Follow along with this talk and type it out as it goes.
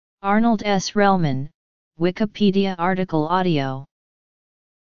Arnold S. Relman, Wikipedia article audio.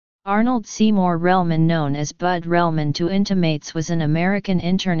 Arnold Seymour Relman, known as Bud Relman to intimates, was an American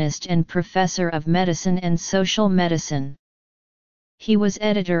internist and professor of medicine and social medicine. He was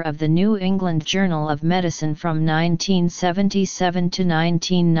editor of the New England Journal of Medicine from 1977 to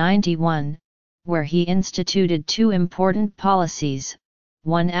 1991, where he instituted two important policies,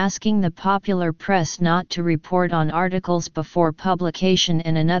 one asking the popular press not to report on articles before publication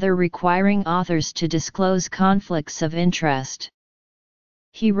and another requiring authors to disclose conflicts of interest.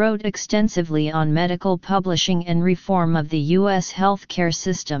 He wrote extensively on medical publishing and reform of the U.S. healthcare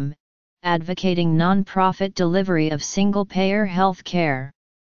system, advocating non-profit delivery of single-payer health care.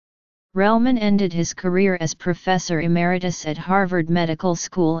 Relman ended his career as professor emeritus at Harvard Medical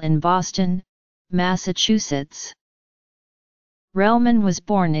School in Boston, Massachusetts. Relman was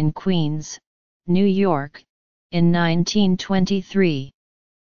born in Queens, New York, in 1923.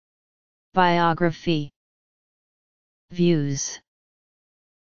 Biography. Views.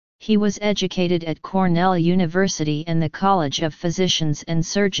 He was educated at Cornell University and the College of Physicians and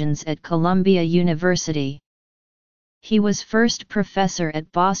Surgeons at Columbia University. He was first professor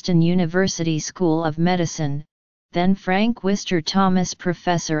at Boston University School of Medicine, then Frank Wister Thomas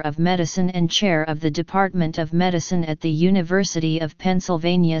Professor of Medicine and Chair of the Department of Medicine at the University of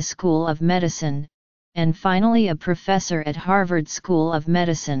Pennsylvania School of Medicine, and finally a professor at Harvard School of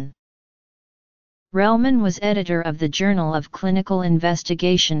Medicine. Relman was editor of the Journal of Clinical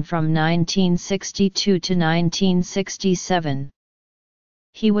Investigation from 1962 to 1967.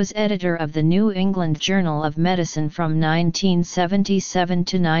 He was editor of the New England Journal of Medicine from 1977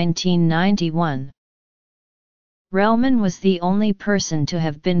 to 1991. Relman was the only person to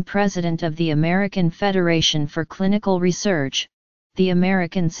have been president of the American Federation for Clinical Research, the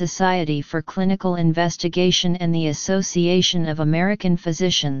American Society for Clinical Investigation and the Association of American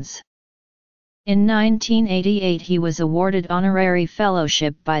Physicians. In 1988 he was awarded honorary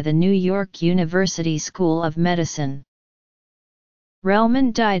fellowship by the New York University School of Medicine.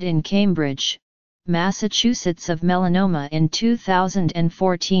 Relman died in Cambridge, Massachusetts of melanoma in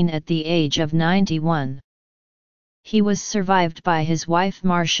 2014 at the age of 91. He was survived by his wife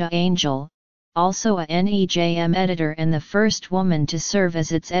Marcia Angel, also a NEJM editor and the first woman to serve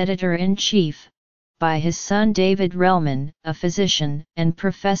as its editor-in-chief, by his son David Relman, a physician and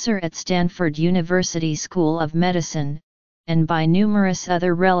professor at Stanford University School of Medicine, and by numerous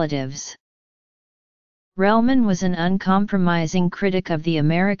other relatives. Relman was an uncompromising critic of the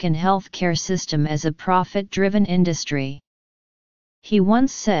American healthcare system as a profit-driven industry. He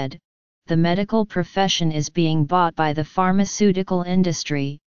once said, "The medical profession is being bought by the pharmaceutical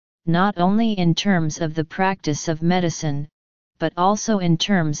industry, not only in terms of the practice of medicine, but also in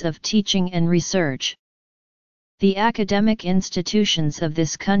terms of teaching and research. The academic institutions of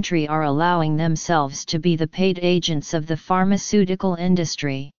this country are allowing themselves to be the paid agents of the pharmaceutical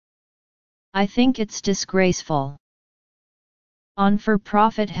industry. I think it's disgraceful." On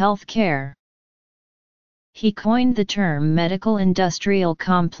for-profit health care. He coined the term medical-industrial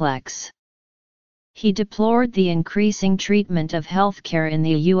complex. He deplored the increasing treatment of healthcare in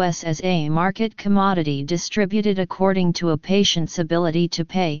the U.S. as a market commodity distributed according to a patient's ability to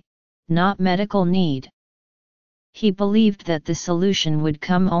pay, not medical need. He believed that the solution would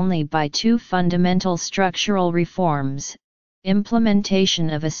come only by two fundamental structural reforms: implementation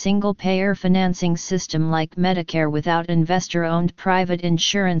of a single-payer financing system like Medicare without investor-owned private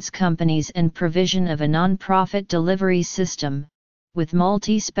insurance companies, and provision of a non-profit delivery system, with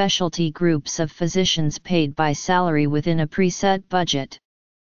multi-specialty groups of physicians paid by salary within a preset budget.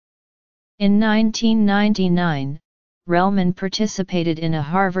 In 1999, Relman participated in a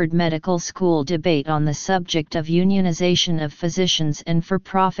Harvard Medical School debate on the subject of unionization of physicians and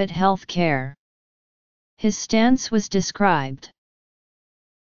for-profit health care. His stance was described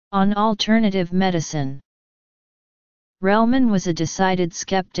on alternative medicine. Relman was a decided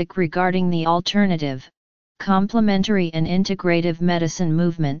skeptic regarding the alternative, complementary and integrative medicine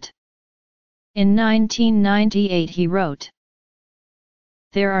movement. In 1998 he wrote,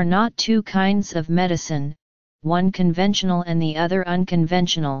 "There are not two kinds of medicine, one conventional and the other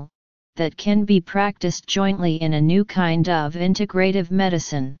unconventional, that can be practiced jointly in a new kind of integrative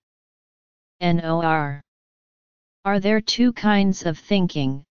medicine. Nor. Are there two kinds of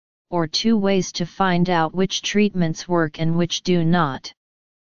thinking, or two ways to find out which treatments work and which do not?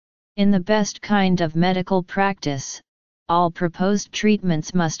 In the best kind of medical practice, all proposed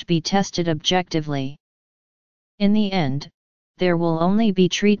treatments must be tested objectively. In the end, there will only be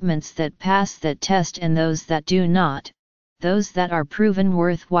treatments that pass that test and those that do not, those that are proven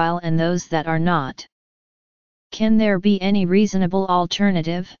worthwhile and those that are not. Can there be any reasonable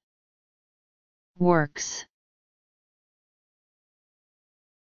alternative? Works.